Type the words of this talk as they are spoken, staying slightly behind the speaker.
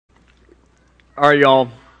All right, y'all.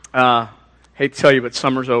 Hate to tell you, but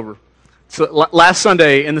summer's over. So last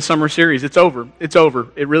Sunday in the summer series, it's over. It's over.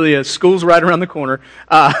 It really is. School's right around the corner.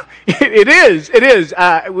 It is.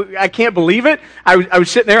 I can't believe it. I was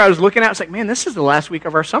sitting there. I was looking at it. I was like, man, this is the last week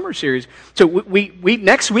of our summer series. So we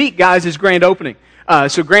next week, guys, is grand opening.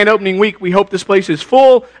 So grand opening week, we hope this place is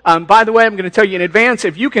full. By the way, I'm going to tell you in advance,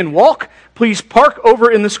 if you can walk, please park over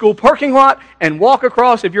in the school parking lot and walk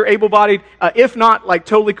across if you're able-bodied. If not,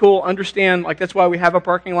 totally cool, understand, that's why we have a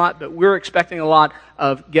parking lot, but we're expecting a lot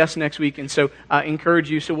of guests next week, and so encourage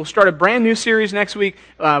you. So we'll start a brand new series next week.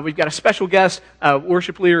 We've got a special guest,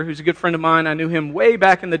 worship leader who's a good friend of mine. I knew him way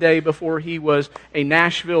back in the day before he was a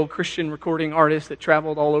Nashville Christian recording artist that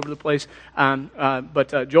traveled all over the place.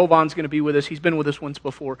 But Joel Vaughn's going to be with us. He's been with us once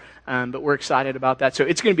before, but we're excited about that. So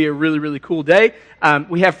it's going to be a really, really cool day.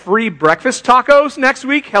 We have free breakfast tacos next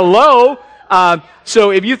week. Hello.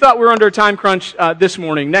 So if you thought we were under a time crunch this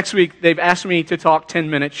morning, next week they've asked me to talk 10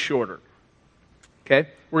 minutes shorter. Okay?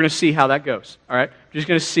 We're going to see how that goes. All right? We're just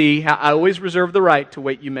going to see how I always reserve the right to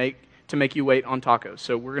make you wait on tacos.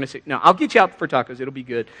 So we're going to see. No, I'll get you out for tacos. It'll be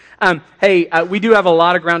good. We do have a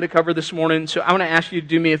lot of ground to cover this morning, so I want to ask you to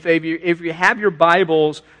do me a favor. If you have your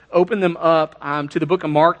Bibles, open them up to the book of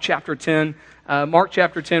Mark chapter 10. Mark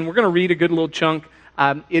chapter 10. We're going to read a good little chunk.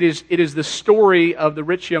 It is the story of the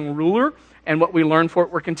rich young ruler and what we learn for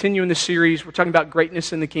it. We're continuing the series. We're talking about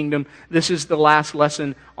greatness in the kingdom. This is the last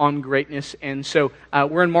lesson on greatness. And so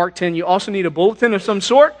we're in Mark 10. You also need a bulletin of some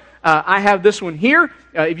sort. I have this one here.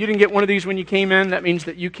 If you didn't get one of these when you came in, that means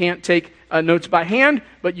that you can't take notes by hand,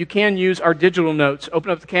 but you can use our digital notes. Open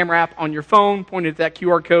up the camera app on your phone, point it at that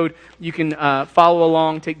QR code. You can follow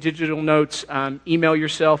along, take digital notes, email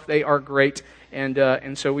yourself. They are great.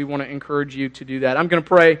 And so we want to encourage you to do that. I'm going to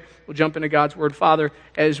pray. We'll jump into God's Word. Father,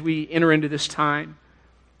 as we enter into this time,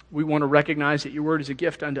 we want to recognize that your Word is a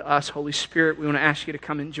gift unto us. Holy Spirit, we want to ask you to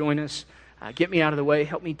come and join us. Get me out of the way.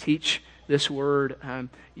 Help me teach this Word.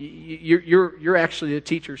 You're actually a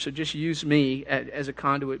teacher, so just use me as a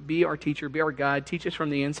conduit. Be our teacher. Be our guide. Teach us from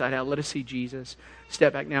the inside out. Let us see Jesus.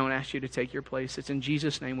 Step back now and ask you to take your place. It's in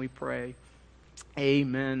Jesus' name we pray.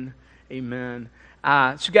 Amen. Amen.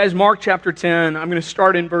 So guys, Mark chapter 10, I'm going to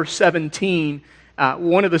start in verse 17.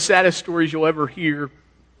 One of the saddest stories you'll ever hear.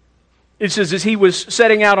 It says, as he was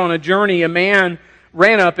setting out on a journey, a man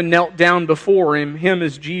ran up and knelt down before him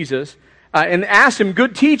as Jesus, and asked him,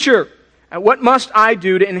 "Good teacher, what must I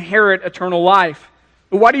do to inherit eternal life?"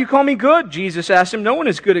 "Why do you call me good?" Jesus asked him. "No one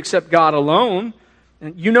is good except God alone.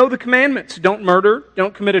 You know the commandments. Don't murder,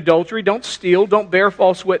 don't commit adultery, don't steal, don't bear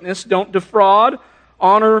false witness, don't defraud,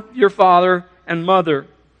 honor your father and mother."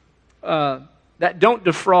 That "don't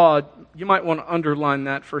defraud," you might want to underline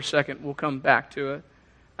that for a second. We'll come back to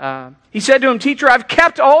it. He said to him, "Teacher, I've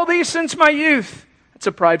kept all these since my youth." That's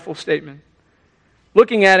a prideful statement.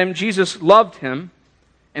 Looking at him, Jesus loved him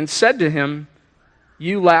and said to him,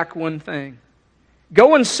 "You lack one thing.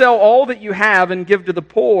 Go and sell all that you have and give to the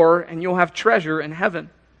poor, and you'll have treasure in heaven.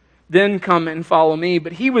 Then come and follow me."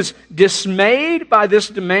 But he was dismayed by this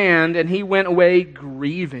demand, and he went away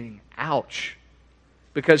grieving. Ouch.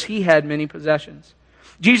 Because he had many possessions.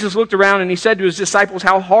 Jesus looked around and he said to his disciples,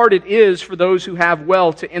 "How hard it is for those who have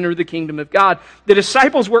wealth to enter the kingdom of God." The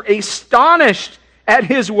disciples were astonished at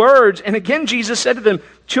his words. And again, Jesus said to them,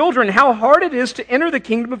 "Children, how hard it is to enter the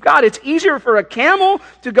kingdom of God. It's easier for a camel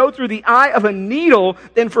to go through the eye of a needle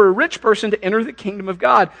than for a rich person to enter the kingdom of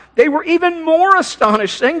God." They were even more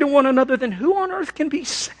astonished, saying to one another, "Then who on earth can be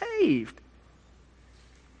saved?"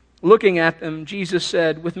 Looking at them, Jesus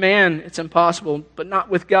said, "With man it's impossible, but not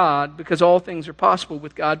with God, because all things are possible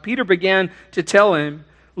with God." Peter began to tell him,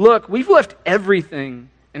 "Look, we've left everything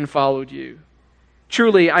and followed you."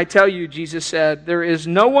 "Truly, I tell you," Jesus said, "there is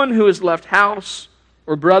no one who has left house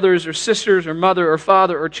or brothers or sisters or mother or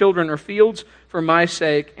father or children or fields for my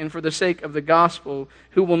sake and for the sake of the gospel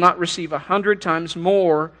who will not receive 100 times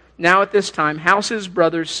more now at this time houses,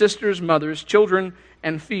 brothers, sisters, mothers, children,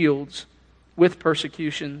 and fields, with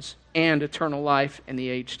persecutions and eternal life in the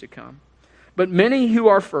age to come. But many who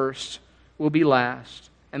are first will be last,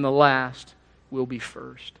 and the last will be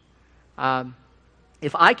first."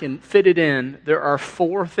 If I can fit it in, there are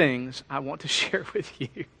 4 things I want to share with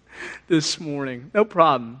you this morning. No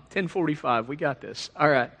problem. 10:45. We got this. All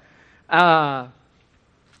right.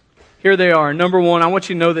 Here they are. Number 1, I want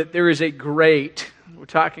you to know that there is we're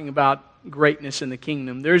talking about greatness in the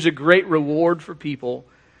kingdom. There's a great reward for people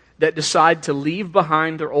that decide to leave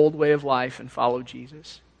behind their old way of life and follow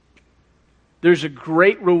Jesus. There's a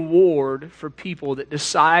great reward for people that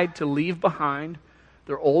decide to leave behind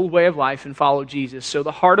their old way of life and follow Jesus. So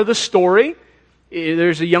the heart of the story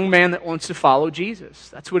there's a young man that wants to follow Jesus.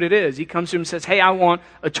 That's what it is. He comes to him and says, hey, I want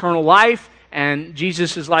eternal life. And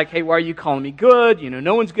Jesus is like, hey, why are you calling me good? You know,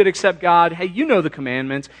 no one's good except God. Hey, you know the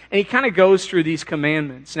commandments. And he kind of goes through these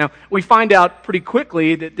commandments. Now, we find out pretty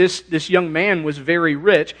quickly that this young man was very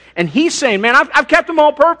rich. And he's saying, man, I've kept them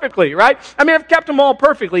all perfectly, right? I mean, I've kept them all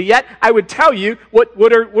perfectly. Yet, I would tell you,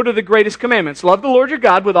 what are the greatest commandments? Love the Lord your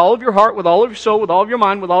God with all of your heart, with all of your soul, with all of your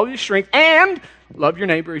mind, with all of your strength, and love your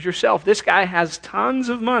neighbor as yourself. This guy has tons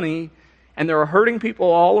of money, and there are hurting people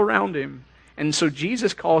all around him. And so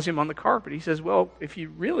Jesus calls him on the carpet. He says, well, if you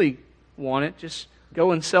really want it, just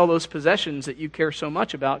go and sell those possessions that you care so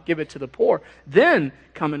much about, give it to the poor. Then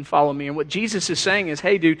come and follow me. And what Jesus is saying is,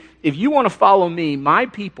 hey, dude, if you want to follow me, my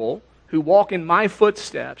people who walk in my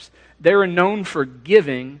footsteps, they're known for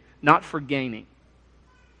giving, not for gaining.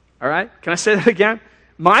 All right? Can I say that again?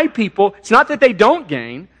 My people, it's not that they don't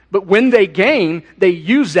gain, but when they gain, they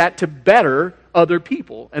use that to better other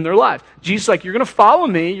people in their lives. Jesus is like, you're going to follow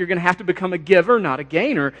me, you're going to have to become a giver, not a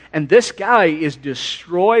gainer. And this guy is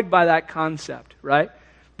destroyed by that concept, right?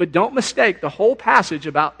 But don't mistake, the whole passage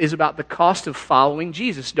is about the cost of following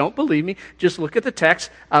Jesus. Don't believe me, just look at the text,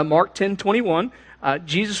 Mark 10:21.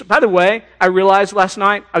 Jesus, by the way, I realized last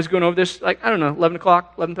night, I was going over this, 11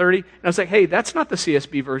 o'clock, 11:30, and I was like, hey, that's not the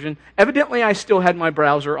CSB version. Evidently, I still had my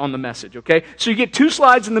browser on the Message, okay? So you get 2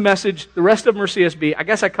 slides in the Message, the rest of them are CSB. I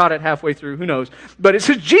guess I caught it halfway through, who knows? But it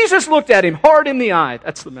says, Jesus looked at him hard in the eye,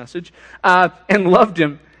 that's the Message, and loved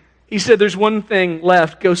him. He said, there's one thing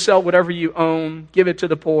left, go sell whatever you own, give it to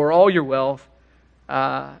the poor, all your wealth,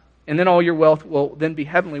 and then all your wealth will then be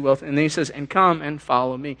heavenly wealth. And then he says, and come and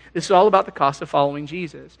follow me. This is all about the cost of following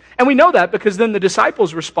Jesus. And we know that because then the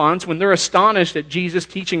disciples' response when they're astonished at Jesus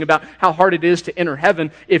teaching about how hard it is to enter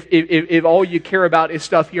heaven if all you care about is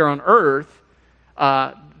stuff here on earth,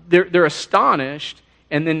 they're astonished.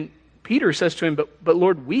 And then Peter says to him, but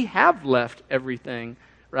Lord, we have left everything,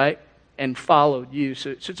 right, and followed you.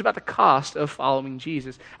 So it's about the cost of following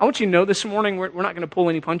Jesus. I want you to know this morning, we're not going to pull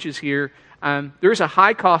any punches here. There is a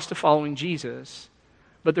high cost to following Jesus,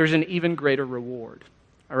 but there's an even greater reward.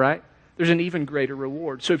 All right? There's an even greater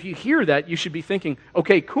reward. So if you hear that, you should be thinking,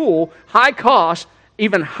 okay, cool, high cost,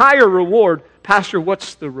 even higher reward. Pastor,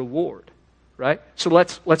 what's the reward? Right? So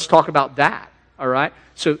let's talk about that. All right?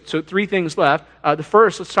 So 3 things left. The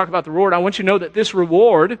first, let's talk about the reward. I want you to know that this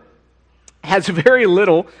reward has very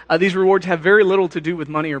little, these rewards have very little to do with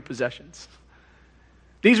money or possessions.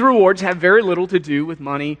 These rewards have very little to do with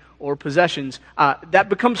money or possessions. That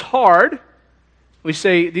becomes hard. We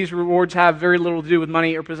say these rewards have very little to do with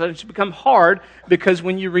money or possessions. It becomes hard because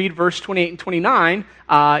when you read verse 28 and 29,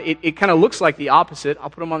 it kind of looks like the opposite. I'll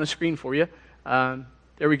put them on the screen for you. There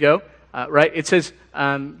we go. Right? It says,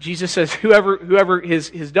 Jesus says, whoever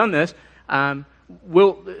has done this, they're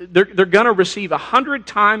going to receive 100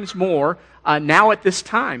 times more now at this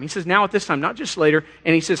time. He says now at this time, not just later.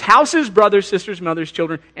 And he says houses, brothers, sisters, mothers,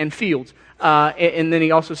 children, and fields. And then he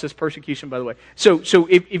also says persecution, by the way. So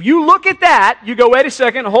if you look at that, you go, wait a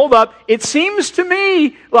second, hold up. It seems to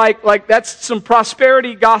me like that's some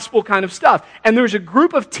prosperity gospel kind of stuff. And there's a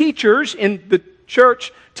group of teachers in the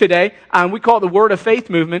church today, we call it the Word of Faith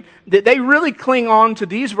movement, that they really cling on to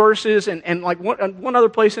these verses and like one other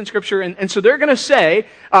place in Scripture. And so they're going to say,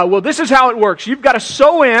 well, this is how it works. You've got to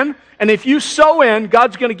sow in, and if you sow in,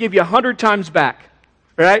 God's going to give you 100 times back.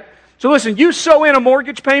 Right? So listen, you sow in a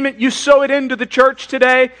mortgage payment, you sow it into the church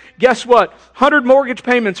today, guess what? 100 mortgage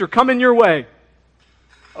payments are coming your way.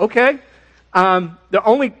 Okay? The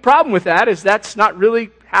only problem with that is that's not really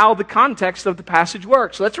how the context of the passage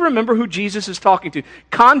works. Let's remember who Jesus is talking to.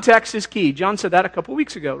 Context is key. John said that a couple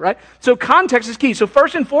weeks ago, right? So context is key. So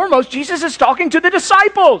first and foremost, Jesus is talking to the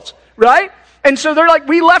disciples, right? And so they're like,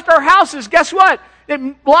 we left our houses. Guess what?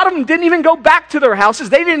 A lot of them didn't even go back to their houses.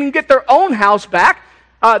 They didn't even get their own house back.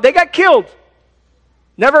 They got killed.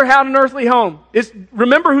 Never had an earthly home.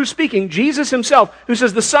 Remember who's speaking? Jesus himself, who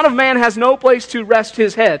says the Son of Man has no place to rest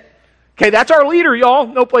his head. Okay, that's our leader, y'all.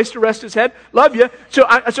 No place to rest his head. Love you. So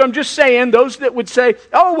I'm just saying, those that would say,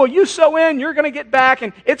 oh, well, you sow in, you're going to get back,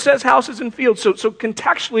 and it says houses and fields. So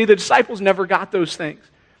contextually, the disciples never got those things.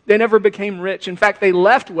 They never became rich. In fact, they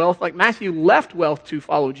left wealth, like Matthew left wealth to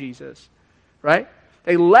follow Jesus, right?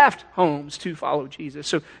 They left homes to follow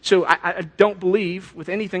Jesus. So I don't believe with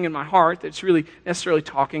anything in my heart that it's really necessarily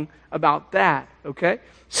talking about that, okay?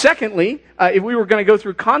 Secondly, if we were going to go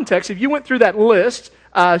through context, if you went through that list,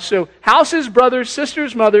 so houses, brothers,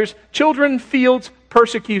 sisters, mothers, children, fields,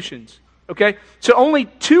 persecutions. Okay? So only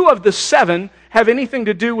 2 of the 7 have anything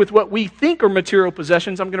to do with what we think are material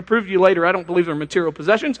possessions. I'm going to prove to you later I don't believe they're material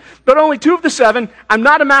possessions. But only 2 of the 7. I'm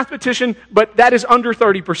not a mathematician, but that is under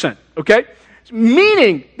 30%. Okay?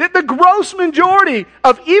 Meaning that the gross majority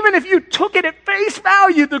of, even if you took it at face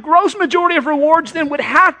value, the gross majority of rewards then would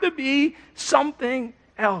have to be something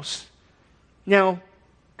else. Now,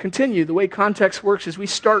 continue. The way context works is we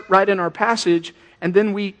start right in our passage and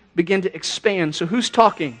then we begin to expand. So who's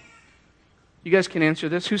talking? You guys can answer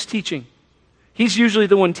this. Who's teaching? He's usually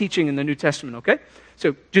the one teaching in the New Testament, okay?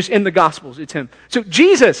 So just in the Gospels, it's him. So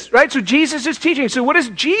Jesus, right? So Jesus is teaching. So what does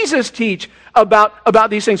Jesus teach about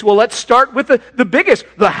these things? Well, let's start with the biggest,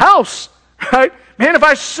 the house, right? Man, if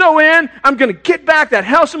I sow in, I'm going to get back that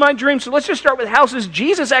house of my dreams. So let's just start with houses.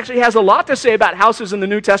 Jesus actually has a lot to say about houses in the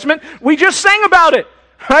New Testament. We just sang about it,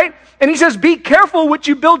 right? And he says, be careful what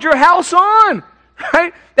you build your house on,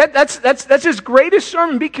 right? That's his greatest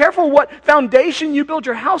sermon. Be careful what foundation you build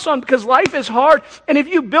your house on, because life is hard. And if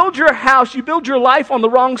you build your house, you build your life on the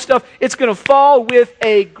wrong stuff, it's going to fall with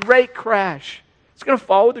a great crash. It's going to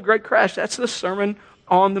fall with a great crash. That's the Sermon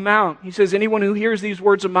on the Mount. He says, anyone who hears these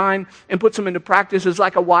words of mine and puts them into practice is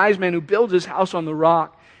like a wise man who builds his house on the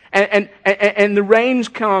rock. And the rains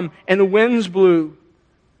come and the winds blew,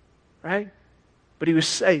 right? But he was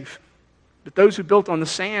safe. But those who built on the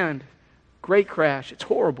sand, great crash. It's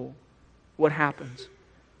horrible what happens.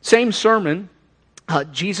 Same sermon,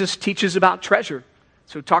 Jesus teaches about treasure.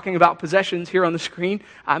 So talking about possessions here on the screen,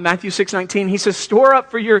 Matthew 6:19, he says, store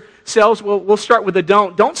up for yourselves, we'll start with the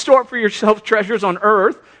don't. Don't store up for yourselves treasures on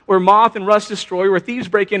earth where moth and rust destroy, where thieves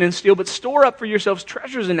break in and steal, but store up for yourselves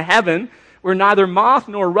treasures in heaven where neither moth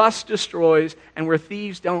nor rust destroys and where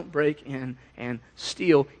thieves don't break in and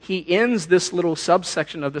steal. He ends this little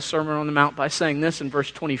subsection of the Sermon on the Mount by saying this in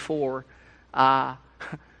verse 24.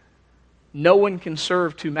 No one can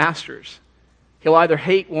serve two masters. He'll either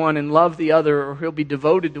hate one and love the other, or he'll be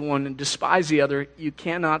devoted to one and despise the other. You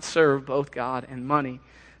cannot serve both God and money.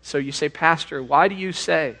 So you say, Pastor, why do you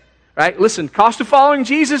say? Right? Listen, cost of following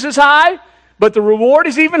Jesus is high, but the reward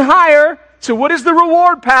is even higher. So what is the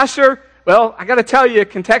reward, Pastor? Well, I got to tell you,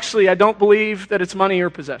 contextually, I don't believe that it's money or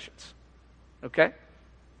possessions. Okay?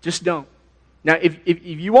 Just don't. Now, if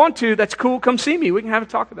you want to, that's cool. Come see me. We can have a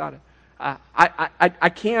talk about it. I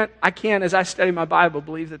can't, as I study my Bible,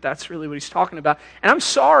 believe that that's really what he's talking about. And I'm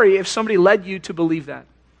sorry if somebody led you to believe that.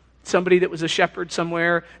 Somebody that was a shepherd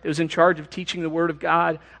somewhere, that was in charge of teaching the Word of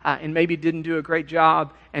God, and maybe didn't do a great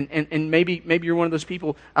job, and maybe you're one of those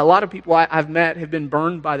people. A lot of people I've met have been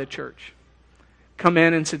burned by the church. Come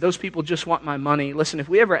in and said, those people just want my money. Listen, if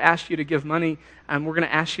we ever ask you to give money, we're going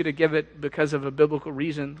to ask you to give it because of a biblical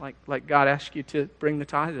reason, like God asked you to bring the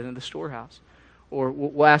tithe into the storehouse. Or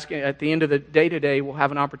we'll ask at the end of the day today, we'll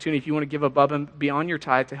have an opportunity if you want to give above and beyond your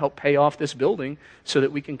tithe to help pay off this building so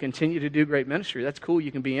that we can continue to do great ministry. That's cool.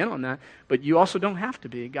 You can be in on that. But you also don't have to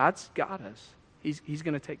be. God's got us. He's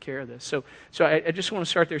going to take care of this. So I just want to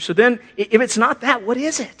start there. So then, if it's not that, what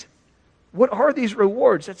is it? What are these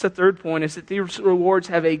rewards? That's the third point, is that these rewards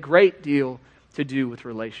have a great deal to do with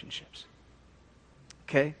relationships.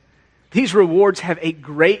 Okay? These rewards have a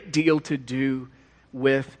great deal to do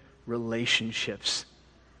with relationships.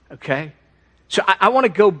 Okay? So I want to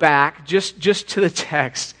go back just to the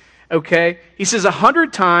text. Okay? He says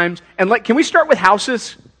 100 times, and can we start with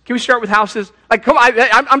houses? Can we start with houses? Come on,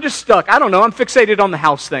 I'm just stuck. I don't know. I'm fixated on the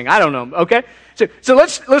house thing. I don't know. Okay? So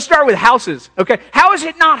let's start with houses. Okay? How is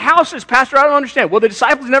it not houses, Pastor? I don't understand. Well, the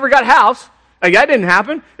disciples never got a house. That didn't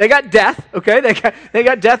happen. They got death. Okay? They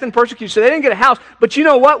got death and persecution. So they didn't get a house. But you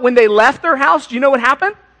know what? When they left their house, do you know what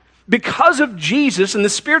happened? Because of Jesus and the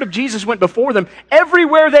Spirit of Jesus went before them,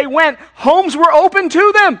 everywhere they went, homes were open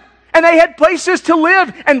to them. And they had places to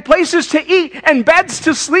live and places to eat and beds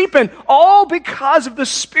to sleep in, all because of the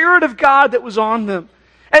Spirit of God that was on them.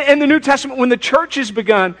 In the New Testament, when the church has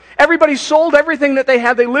begun, everybody sold everything that they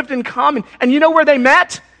had. They lived in common. And you know where they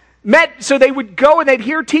met? So they would go and they'd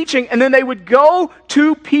hear teaching, and then they would go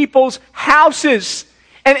to people's houses.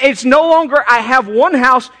 And it's no longer, I have one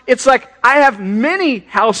house. It's like, I have many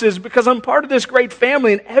houses because I'm part of this great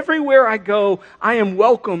family. And everywhere I go, I am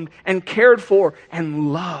welcomed and cared for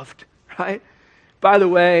and loved, right? By the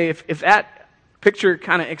way, if that picture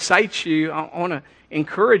kind of excites you, I want to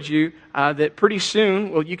encourage you that pretty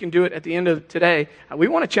soon, well, you can do it at the end of today, we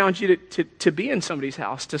want to challenge you to be in somebody's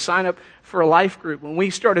house, to sign up for a life group. When we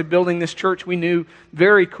started building this church, we knew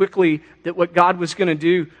very quickly that what God was going to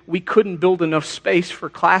do, we couldn't build enough space for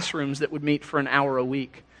classrooms that would meet for an hour a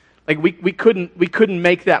week. We couldn't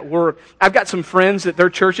make that work. I've got some friends that their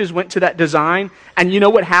churches went to that design, and you know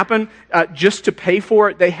what happened? Just to pay for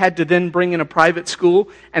it, they had to then bring in a private school.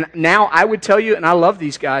 And now I would tell you, and I love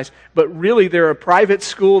these guys, but really they're a private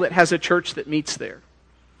school that has a church that meets there.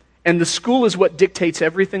 And the school is what dictates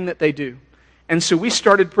everything that they do. And so we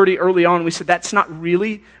started pretty early on. We said, that's not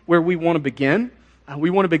really where we want to begin. We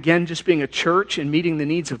want to begin just being a church and meeting the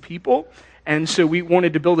needs of people. And so we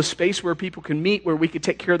wanted to build a space where people can meet, where we could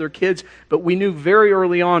take care of their kids. But we knew very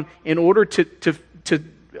early on, in order to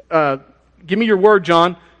give me your word,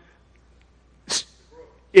 John,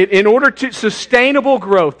 in order to sustainable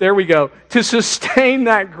growth, there we go, to sustain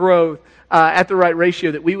that growth at the right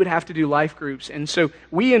ratio, that we would have to do life groups. And so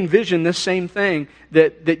we envision this same thing,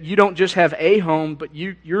 that you don't just have a home, but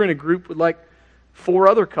you're in a group with like 4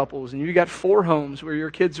 other couples, and you got 4 homes where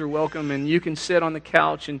your kids are welcome, and you can sit on the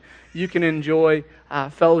couch, and you can enjoy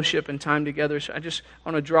fellowship and time together. So I just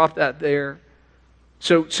want to drop that there.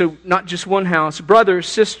 So not just one house, brothers,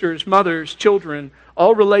 sisters, mothers, children,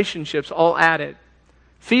 all relationships, all added.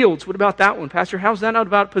 Fields, what about that one? Pastor, how's that not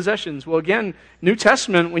about possessions? Well, again, New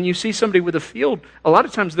Testament, when you see somebody with a field, a lot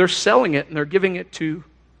of times they're selling it and they're giving it to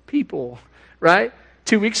people, right?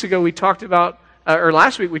 2 weeks ago we talked about, or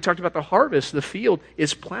last week we talked about the harvest. The field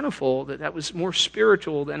is plentiful, that was more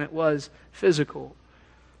spiritual than it was physical.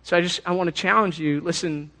 So I want to challenge you,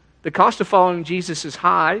 listen, the cost of following Jesus is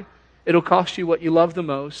high. It'll cost you what you love the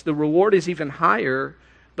most. The reward is even higher,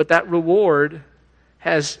 but that reward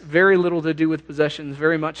has very little to do with possessions,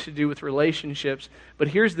 very much to do with relationships. But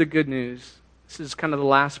here's the good news. This is kind of the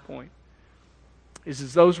last point.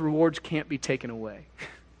 Is those rewards can't be taken away.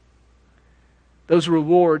 Those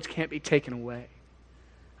rewards can't be taken away.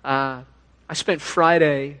 I spent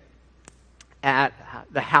Friday at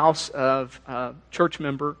the house of a church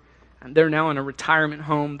member, and they're now in a retirement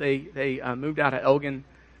home. They moved out of Elgin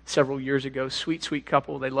several years ago. Sweet, sweet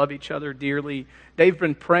couple. They love each other dearly. They've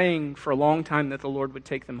been praying for a long time that the Lord would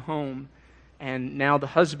take them home, and now the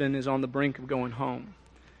husband is on the brink of going home.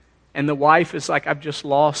 And the wife is like,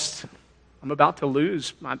 I'm about to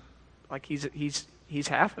lose he's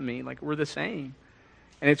half of me, like we're the same.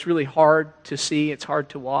 And it's really hard to see, it's hard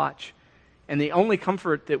to watch. And the only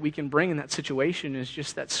comfort that we can bring in that situation is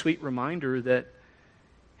just that sweet reminder that,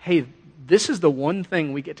 hey, this is the one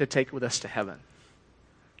thing we get to take with us to heaven.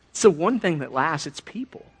 It's the one thing that lasts. It's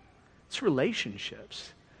people. It's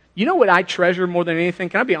relationships. You know what I treasure more than anything?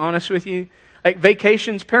 Can I be honest with you? Like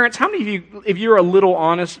vacations, parents, how many of you, if you're a little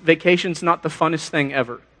honest, vacation's not the funnest thing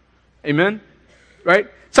ever? Amen? Right?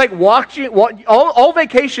 It's like all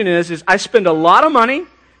vacation is I spend a lot of money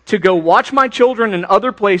to go watch my children in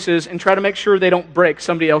other places and try to make sure they don't break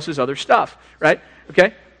somebody else's other stuff. Right?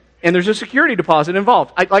 Okay? And there's a security deposit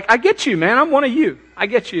involved. I get you, man. I'm one of you. I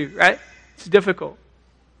get you, right? It's difficult.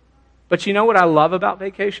 But you know what I love about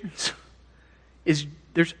vacations? Is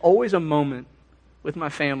there's always a moment with my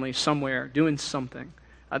family somewhere doing something.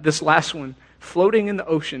 This last one, floating in the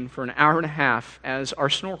ocean for an hour and a half as our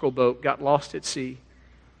snorkel boat got lost at sea.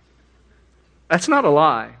 That's not a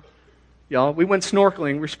lie, y'all. We went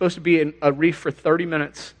snorkeling. We're supposed to be in a reef for 30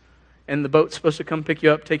 minutes, and the boat's supposed to come pick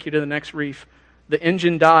you up, take you to the next reef. The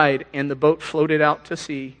engine died, and the boat floated out to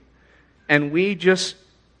sea, and we just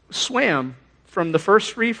swam from the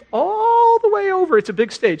first reef all the way over. It's a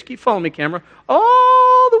big stage. Keep following me, camera.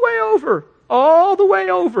 All the way over. All the way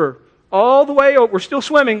over. All the way over. We're still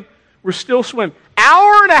swimming. We're still swimming.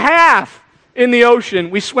 Hour and a half in the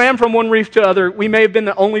ocean. We swam from one reef to other. We may have been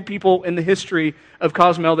the only people in the history of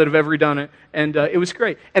Cozumel that have ever done it. And it was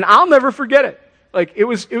great. And I'll never forget it. Like, it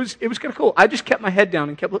was kind of cool. I just kept my head down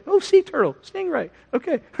and kept looking. Oh, sea turtle, stingray.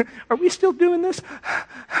 Okay. Are we still doing this?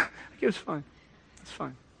 It was fine. It's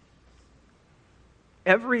fine.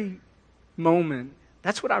 Every moment,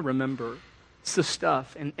 that's what I remember. It's the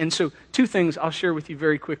stuff. And so 2 things I'll share with you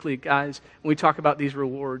very quickly, guys, when we talk about these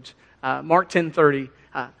rewards. Mark 10:30,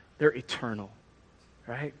 they're eternal,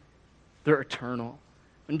 right? They're eternal.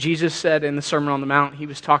 When Jesus said in the Sermon on the Mount, he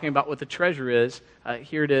was talking about what the treasure is.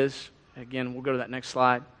 Here it is. Again, we'll go to that next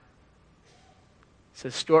slide. It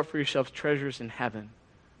says, store up for yourselves treasures in heaven.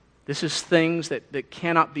 This is things that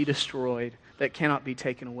cannot be destroyed, that cannot be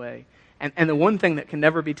taken away. And the one thing that can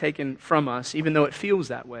never be taken from us, even though it feels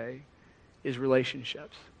that way, is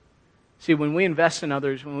relationships. See, when we invest in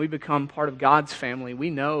others, when we become part of God's family,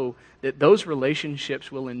 we know that those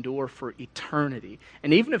relationships will endure for eternity.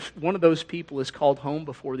 And even if one of those people is called home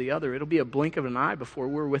before the other, it'll be a blink of an eye before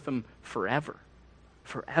we're with them forever.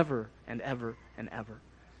 Forever and ever and ever.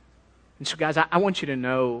 And so, guys, I want you to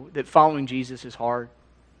know that following Jesus is hard.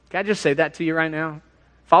 Can I just say that to you right now?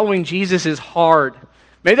 Following Jesus is hard.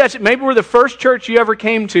 Maybe we're the first church you ever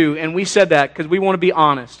came to, and we said that because we want to be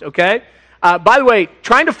honest, okay? By the way,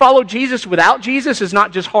 trying to follow Jesus without Jesus is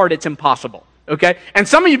not just hard, it's impossible, okay? And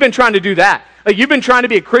some of you have been trying to do that. Like, you've been trying to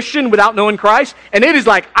be a Christian without knowing Christ, and it is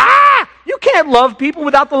like, you can't love people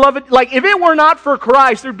without the love of, like, if it were not for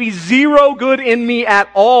Christ, there'd be zero good in me at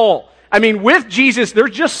all. I mean, with Jesus,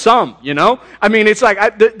 there's just some, you know? I mean, it's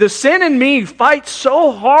like the sin in me fights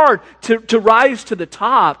so hard to rise to the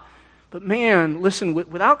top. But man, listen,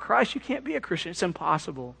 without Christ, you can't be a Christian. It's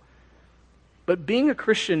impossible. But being a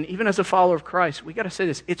Christian, even as a follower of Christ, we got to say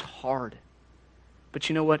this, it's hard. But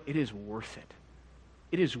you know what? It is worth it.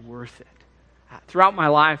 It is worth it. Throughout my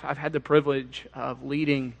life, I've had the privilege of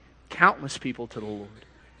leading countless people to the Lord.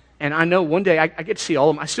 And I know one day I get to see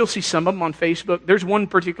all of them. I still see some of them on Facebook. There's one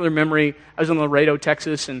particular memory. I was in Laredo,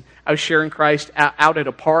 Texas, and I was sharing Christ out at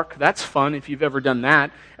a park. That's fun if you've ever done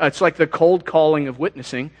that. It's like the cold calling of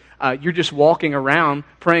witnessing. You're just walking around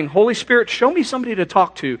praying, Holy Spirit, show me somebody to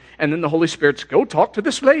talk to. And then the Holy Spirit's, go talk to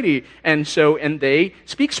this lady. And they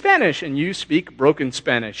speak Spanish, and you speak broken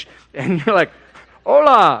Spanish. And you're like,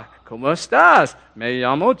 hola, ¿cómo estás? Me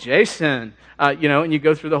llamo Jason. And you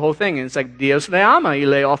go through the whole thing, and it's like, Dios le ama y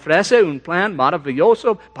le ofrece un plan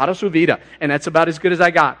maravilloso para su vida. And that's about as good as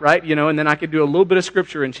I got, right? And then I could do a little bit of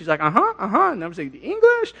scripture, and she's like, And I was like,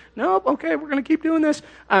 English? Nope, okay, we're going to keep doing this.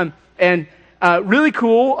 Really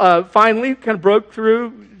cool, finally, kind of broke through,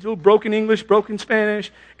 a little broken English, broken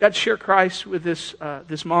Spanish, got to share Christ with this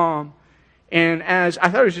mom. And as I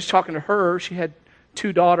thought I was just talking to her, she had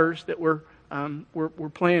 2 daughters that were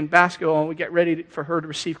playing basketball, and we get ready for her to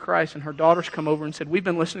receive Christ, and her daughters come over and said, we've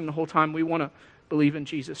been listening the whole time, we want to believe in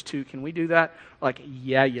Jesus too. Can we do that? Like,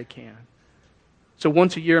 yeah, you can. So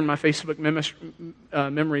once a year in my Facebook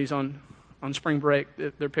memories on spring break,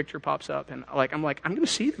 their picture pops up, and I'm going to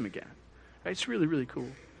see them again. Right? It's really, really cool.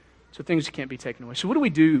 So things can't be taken away. So what do we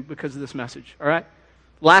do because of this message? All right?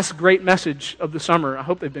 Last great message of the summer. I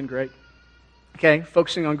hope they've been great. Okay,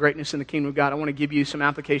 focusing on greatness in the kingdom of God. I want to give you some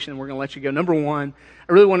application, and we're going to let you go. Number 1,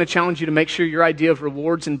 I really want to challenge you to make sure your idea of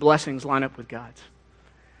rewards and blessings line up with God's.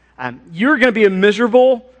 You're going to be a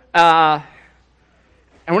miserable, I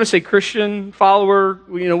want to say Christian follower,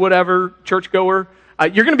 whatever, churchgoer.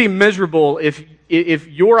 You're going to be miserable if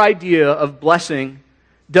your idea of blessing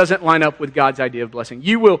doesn't line up with God's idea of blessing.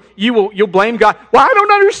 You'll blame God. Well, I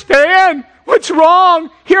don't understand. What's wrong?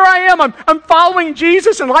 Here I am. I'm following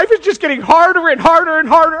Jesus, and life is just getting harder and harder and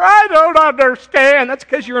harder. I don't understand. That's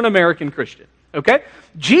because you're an American Christian, okay?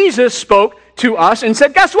 Jesus spoke to us and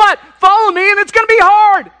said, guess what? Follow me, and it's going to be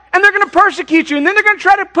hard. And they're going to persecute you, and then they're going to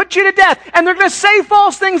try to put you to death, and they're going to say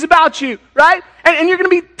false things about you, right? And you're going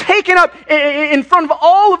to be taken up in front of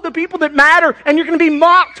all of the people that matter, and you're going to be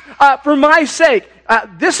mocked for my sake.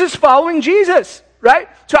 This is following Jesus. Right?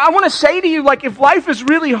 So I want to say to you, if life is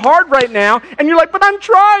really hard right now, and you're like, but I'm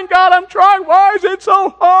trying, God, I'm trying. Why is it so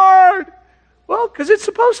hard? Well, because it's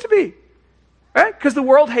supposed to be. Right? Because the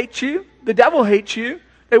world hates you. The devil hates you.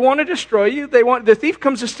 They want to destroy you. The thief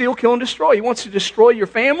comes to steal, kill, and destroy. He wants to destroy your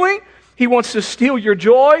family. He wants to steal your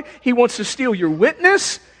joy. He wants to steal your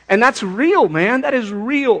witness. And that's real, man. That is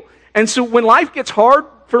real. And so when life gets hard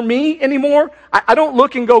for me anymore, I don't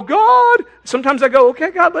look and go, God. Sometimes I go,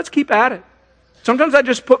 okay, God, let's keep at it. Sometimes I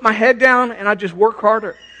just put my head down and I just work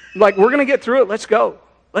harder. We're going to get through it. Let's go.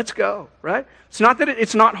 Let's go, right? It's not that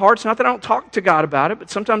it's not hard. It's not that I don't talk to God about it, but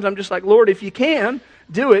sometimes I'm just like, Lord, if you can,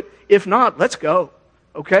 do it. If not, let's go,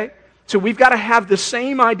 okay? So we've got to have the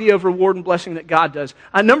same idea of reward and blessing that God does.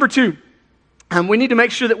 Number 2, we need to make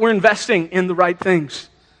sure that we're investing in the right things,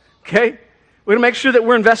 okay? We're going to make sure that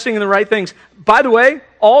we're investing in the right things. By the way,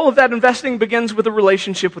 all of that investing begins with a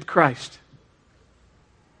relationship with Christ.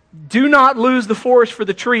 Do not lose the forest for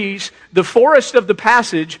the trees. The forest of the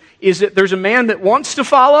passage is that there's a man that wants to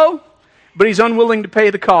follow, but he's unwilling to pay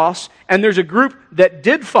the cost. And there's a group that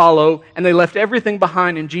did follow, and they left everything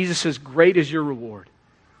behind. And Jesus says, great is your reward.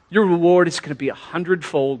 Your reward is going to be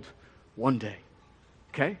 100-fold one day.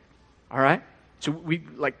 Okay? All right? So we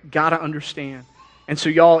got to understand. And so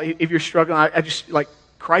y'all, if you're struggling, I just,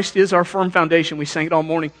 Christ is our firm foundation. We sang it all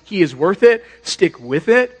morning. He is worth it. Stick with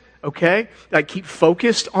it. Okay? Keep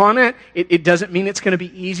focused on it. It doesn't mean it's going to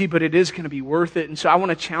be easy, but it is going to be worth it. And so I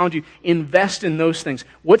want to challenge you, invest in those things.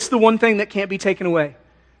 What's the one thing that can't be taken away?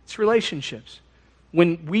 It's relationships.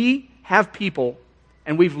 When we have people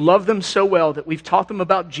and we've loved them so well that we've taught them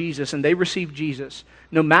about Jesus and they receive Jesus,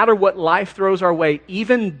 no matter what life throws our way,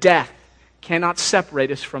 even death cannot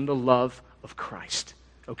separate us from the love of Christ.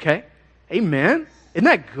 Okay? Amen? Isn't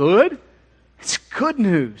that good? It's good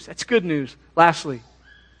news. That's good news. Lastly,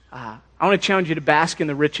 I want to challenge you to bask in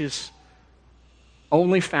the riches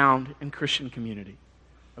only found in Christian community.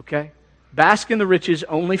 Okay? Bask in the riches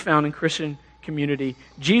only found in Christian community.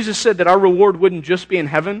 Jesus said that our reward wouldn't just be in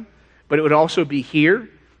heaven, but it would also be here.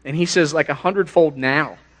 And he says 100-fold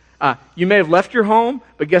now. You may have left your home,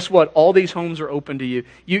 but guess what? All these homes are open to you.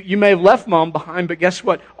 You may have left mom behind, but guess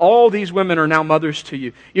what? All these women are now mothers to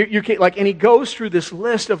you. And he goes through this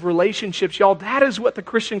list of relationships. Y'all, that is what the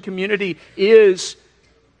Christian community is.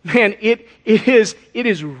 Man, it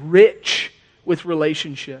is rich with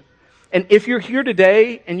relationship. And if you're here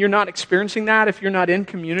today and you're not experiencing that, if you're not in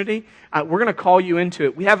community, we're going to call you into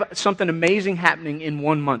it. We have something amazing happening in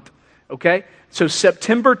 1 month, okay? So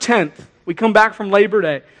September 10th, we come back from Labor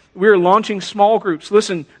Day. We're launching small groups.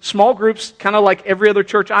 Listen, small groups, kind of like every other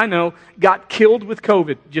church I know, got killed with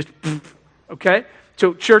COVID. Just, okay?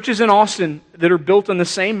 So churches in Austin that are built on the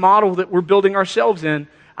same model that we're building ourselves in,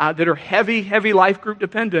 that are heavy life group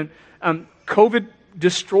dependent, COVID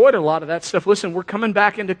destroyed a lot of that stuff. Listen, we're coming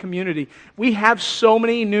back into community. We have so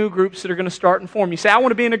many new groups that are going to start and form. You say, I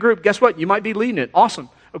want to be in a group. Guess what? You might be leading it. Awesome.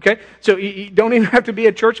 Okay? So you don't even have to be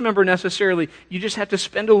a church member necessarily. You just have to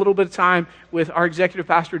spend a little bit of time with our executive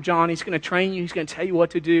pastor, John. He's going to train you. He's going to tell you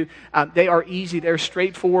what to do. They are easy. They're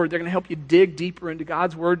straightforward. They're going to help you dig deeper into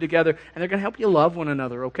God's Word together, and they're going to help you love one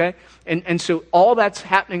another, okay? And so all that's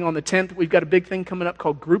happening on the 10th. We've got a big thing coming up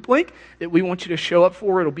called Group Link that we want you to show up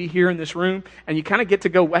for. It'll be here in this room, and you kind of get to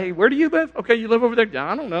go, hey, where do you live? Okay, you live over there.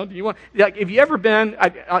 I don't know. Do you want? Like, have you ever been?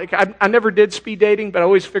 I never did speed dating, but I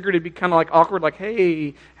always figured it'd be kind of like awkward. Like,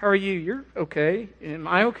 hey, how are you? You're okay. Am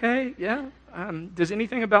I okay? Yeah. Does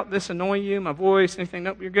anything about this annoy you? My voice? Anything?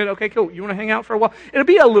 Nope. You're good. Okay, cool. You want to hang out for a while? It'll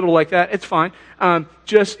be a little like that. It's fine.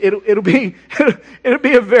 It'll be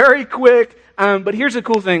a very quick. But here's the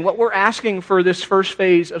cool thing. What we're asking for this first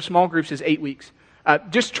phase of small groups is 8 weeks.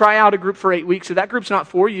 Just try out a group for 8 weeks. If that group's not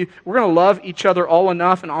for you, we're going to love each other all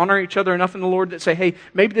enough and honor each other enough in the Lord that say, hey,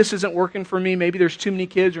 maybe this isn't working for me. Maybe there's too many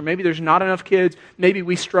kids, or maybe there's not enough kids. Maybe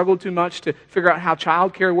we struggle too much to figure out how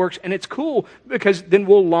childcare works. And it's cool because then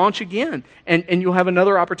we'll launch again and you'll have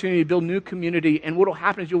another opportunity to build new community. And what will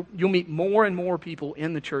happen is you'll meet more and more people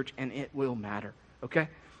in the church, and it will matter. Okay?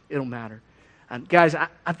 It'll matter. Guys,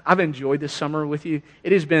 I've enjoyed this summer with you.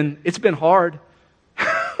 It's been hard.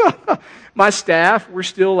 My staff, we're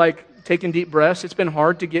still like taking deep breaths. It's been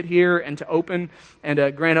hard to get here and to open, and a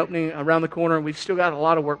grand opening around the corner. We've still got a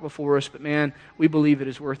lot of work before us, but man, we believe it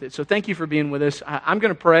is worth it. So thank you for being with us. I'm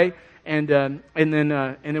going to pray, and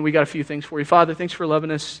then we got a few things for you. Father, thanks for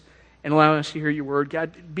loving us and allowing us to hear your word.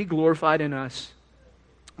 God, be glorified in us.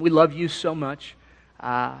 We love you so much.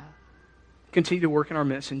 Continue to work in our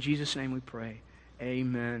midst. In Jesus' name we pray.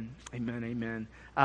 Amen. Amen. Amen.